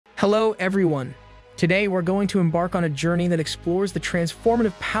Hello, everyone. Today, we're going to embark on a journey that explores the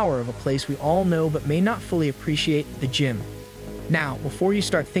transformative power of a place we all know but may not fully appreciate, the gym. Now, before you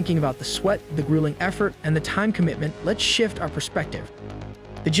start thinking about the sweat, the grueling effort, and the time commitment, let's shift our perspective.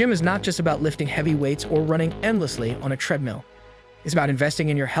 The gym is not just about lifting heavy weights or running endlessly on a treadmill. It's about investing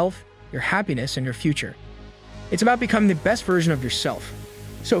in your health, your happiness, and your future. It's about becoming the best version of yourself.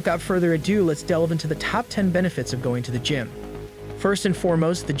 So without further ado, let's delve into the top 10 benefits of going to the gym. First and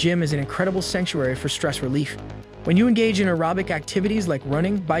foremost, the gym is an incredible sanctuary for stress relief. When you engage in aerobic activities like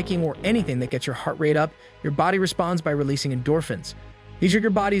running, biking, or anything that gets your heart rate up, your body responds by releasing endorphins. These are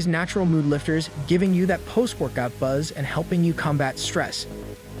your body's natural mood lifters, giving you that post-workout buzz and helping you combat stress.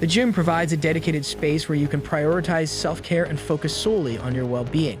 The gym provides a dedicated space where you can prioritize self-care and focus solely on your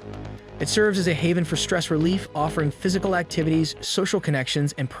well-being. It serves as a haven for stress relief, offering physical activities, social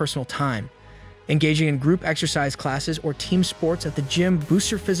connections, and personal time. Engaging in group exercise classes or team sports at the gym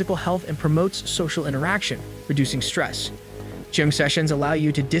boosts your physical health and promotes social interaction, reducing stress. Gym sessions allow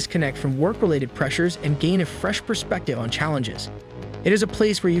you to disconnect from work-related pressures and gain a fresh perspective on challenges. It is a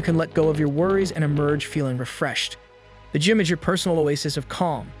place where you can let go of your worries and emerge feeling refreshed. The gym is your personal oasis of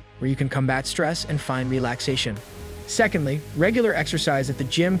calm, where you can combat stress and find relaxation. Secondly, regular exercise at the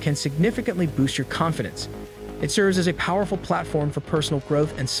gym can significantly boost your confidence. It serves as a powerful platform for personal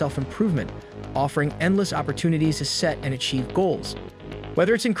growth and self-improvement, offering endless opportunities to set and achieve goals.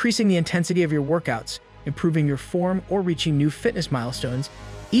 Whether it's increasing the intensity of your workouts, improving your form, or reaching new fitness milestones,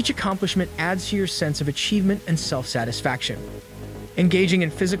 each accomplishment adds to your sense of achievement and self-satisfaction. Engaging in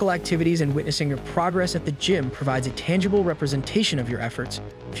physical activities and witnessing your progress at the gym provides a tangible representation of your efforts,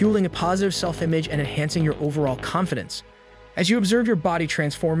 fueling a positive self-image and enhancing your overall confidence. As you observe your body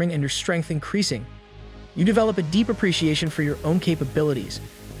transforming and your strength increasing, you develop a deep appreciation for your own capabilities,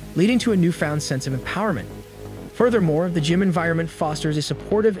 leading to a newfound sense of empowerment. Furthermore, the gym environment fosters a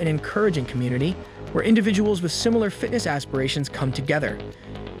supportive and encouraging community where individuals with similar fitness aspirations come together.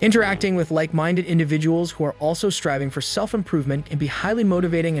 Interacting with like-minded individuals who are also striving for self-improvement can be highly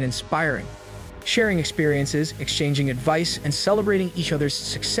motivating and inspiring. Sharing experiences, exchanging advice, and celebrating each other's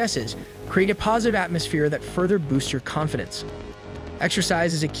successes create a positive atmosphere that further boosts your confidence.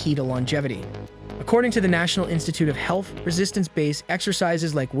 Exercise is a key to longevity. According to the National Institute of Health, resistance-based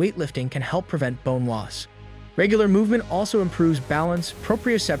exercises like weightlifting can help prevent bone loss. Regular movement also improves balance,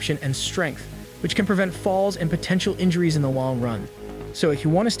 proprioception, and strength, which can prevent falls and potential injuries in the long run. So if you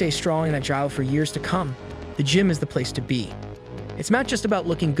want to stay strong and agile for years to come, the gym is the place to be. It's not just about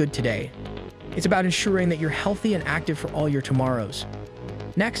looking good today. It's about ensuring that you're healthy and active for all your tomorrows.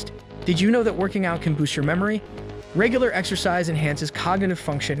 Next, did you know that working out can boost your memory? Regular exercise enhances cognitive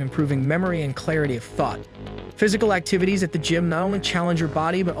function, improving memory and clarity of thought. Physical activities at the gym not only challenge your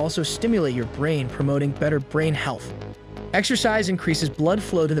body but also stimulate your brain, promoting better brain health. Exercise increases blood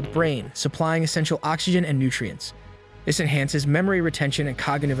flow to the brain, supplying essential oxygen and nutrients. This enhances memory retention and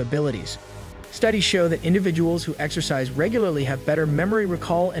cognitive abilities. Studies show that individuals who exercise regularly have better memory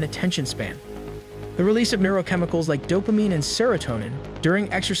recall and attention span. The release of neurochemicals like dopamine and serotonin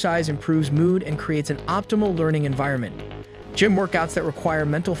during exercise improves mood and creates an optimal learning environment. Gym workouts that require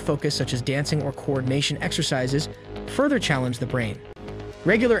mental focus, such as dancing or coordination exercises, further challenge the brain.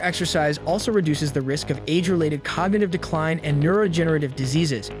 Regular exercise also reduces the risk of age-related cognitive decline and neurodegenerative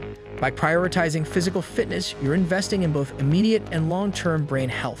diseases. By prioritizing physical fitness, you're investing in both immediate and long-term brain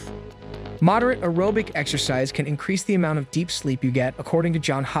health. Moderate aerobic exercise can increase the amount of deep sleep you get, according to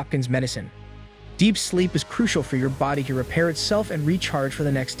Johns Hopkins Medicine. Deep sleep is crucial for your body to repair itself and recharge for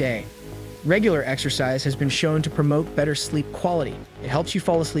the next day. Regular exercise has been shown to promote better sleep quality. It helps you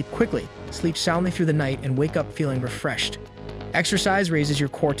fall asleep quickly, sleep soundly through the night, and wake up feeling refreshed. Exercise raises your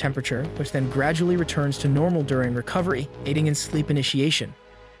core temperature, which then gradually returns to normal during recovery, aiding in sleep initiation.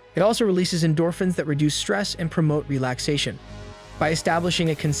 It also releases endorphins that reduce stress and promote relaxation. By establishing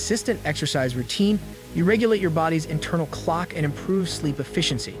a consistent exercise routine, you regulate your body's internal clock and improve sleep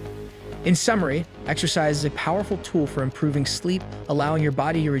efficiency. In summary, exercise is a powerful tool for improving sleep, allowing your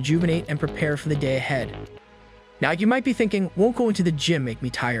body to rejuvenate and prepare for the day ahead. Now, you might be thinking, won't going to the gym make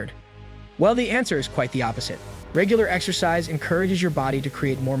me tired? Well, the answer is quite the opposite. Regular exercise encourages your body to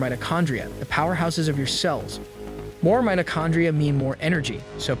create more mitochondria, the powerhouses of your cells. More mitochondria mean more energy,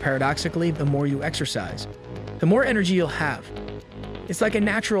 so paradoxically, the more you exercise, the more energy you'll have. It's like a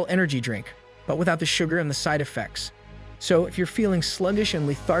natural energy drink, but without the sugar and the side effects. So if you're feeling sluggish and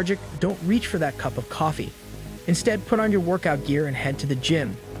lethargic, don't reach for that cup of coffee. Instead, put on your workout gear and head to the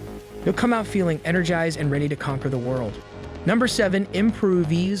gym. You'll come out feeling energized and ready to conquer the world. Number 7,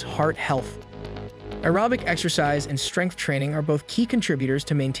 improves heart health. Aerobic exercise and strength training are both key contributors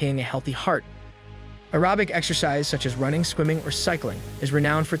to maintaining a healthy heart. Aerobic exercise such as running, swimming, or cycling is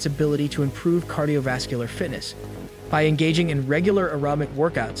renowned for its ability to improve cardiovascular fitness. By engaging in regular aerobic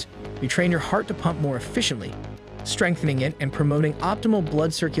workouts, you train your heart to pump more efficiently, strengthening it and promoting optimal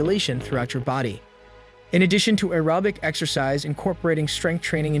blood circulation throughout your body. In addition to aerobic exercise, incorporating strength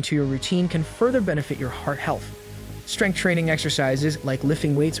training into your routine can further benefit your heart health. Strength training exercises like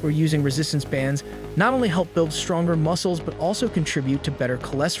lifting weights or using resistance bands not only help build stronger muscles but also contribute to better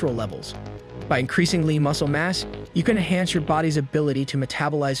cholesterol levels. By increasing lean muscle mass, you can enhance your body's ability to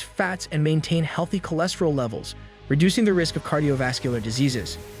metabolize fats and maintain healthy cholesterol levels, reducing the risk of cardiovascular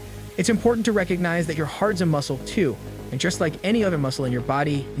diseases. It's important to recognize that your heart's a muscle too, and just like any other muscle in your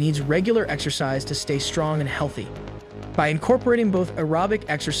body, needs regular exercise to stay strong and healthy. By incorporating both aerobic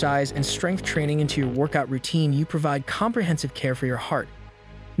exercise and strength training into your workout routine, you provide comprehensive care for your heart.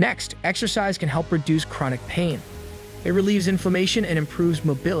 Next, exercise can help reduce chronic pain. It relieves inflammation and improves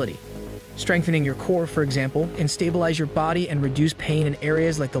mobility. Strengthening your core, for example, can stabilize your body and reduce pain in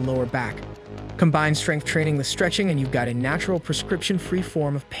areas like the lower back. Combine strength training with stretching and you've got a natural prescription-free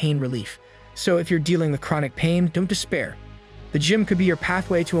form of pain relief. So if you're dealing with chronic pain, don't despair. The gym could be your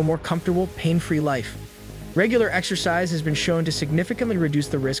pathway to a more comfortable, pain-free life. Regular exercise has been shown to significantly reduce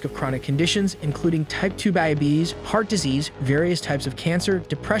the risk of chronic conditions, including type 2 diabetes, heart disease, various types of cancer,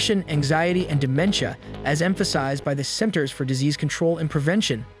 depression, anxiety, and dementia, as emphasized by the Centers for Disease Control and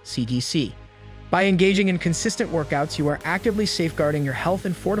Prevention, CDC. By engaging in consistent workouts, you are actively safeguarding your health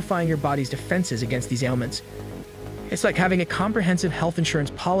and fortifying your body's defenses against these ailments. It's like having a comprehensive health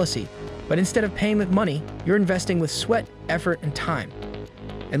insurance policy, but instead of paying with money, you're investing with sweat, effort, and time.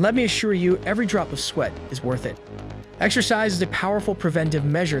 And let me assure you, every drop of sweat is worth it. Exercise is a powerful preventive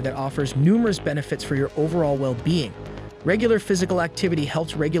measure that offers numerous benefits for your overall well-being. Regular physical activity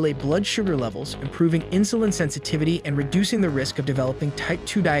helps regulate blood sugar levels, improving insulin sensitivity and reducing the risk of developing type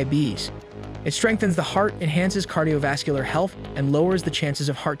 2 diabetes. It strengthens the heart, enhances cardiovascular health, and lowers the chances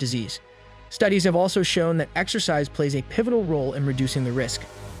of heart disease. Studies have also shown that exercise plays a pivotal role in reducing the risk.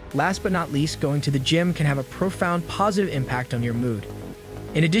 Last but not least, going to the gym can have a profound positive impact on your mood.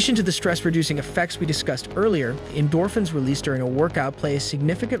 In addition to the stress-reducing effects we discussed earlier, the endorphins released during a workout play a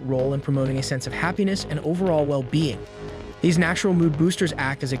significant role in promoting a sense of happiness and overall well-being. These natural mood boosters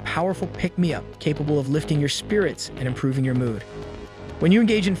act as a powerful pick-me-up, capable of lifting your spirits and improving your mood. When you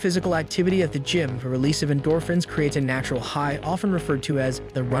engage in physical activity at the gym, the release of endorphins creates a natural high, often referred to as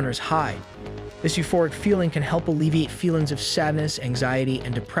the runner's high. This euphoric feeling can help alleviate feelings of sadness, anxiety,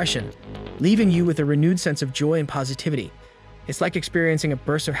 and depression, leaving you with a renewed sense of joy and positivity. It's like experiencing a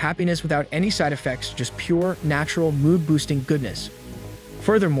burst of happiness without any side effects, just pure, natural, mood-boosting goodness.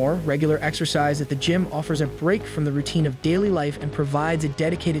 Furthermore, regular exercise at the gym offers a break from the routine of daily life and provides a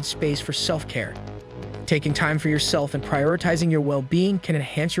dedicated space for self-care. Taking time for yourself and prioritizing your well-being can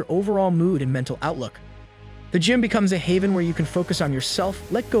enhance your overall mood and mental outlook. The gym becomes a haven where you can focus on yourself,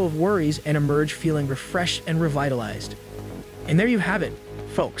 let go of worries, and emerge feeling refreshed and revitalized. And there you have it,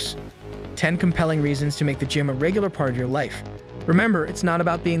 folks. 10 compelling reasons to make the gym a regular part of your life. Remember, it's not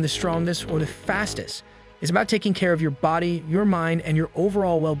about being the strongest or the fastest. It's about taking care of your body, your mind, and your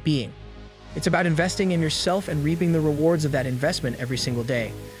overall well-being. It's about investing in yourself and reaping the rewards of that investment every single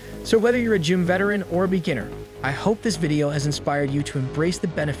day. So whether you're a gym veteran or a beginner, I hope this video has inspired you to embrace the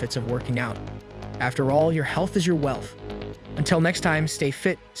benefits of working out. After all, your health is your wealth. Until next time, stay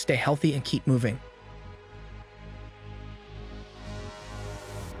fit, stay healthy, and keep moving.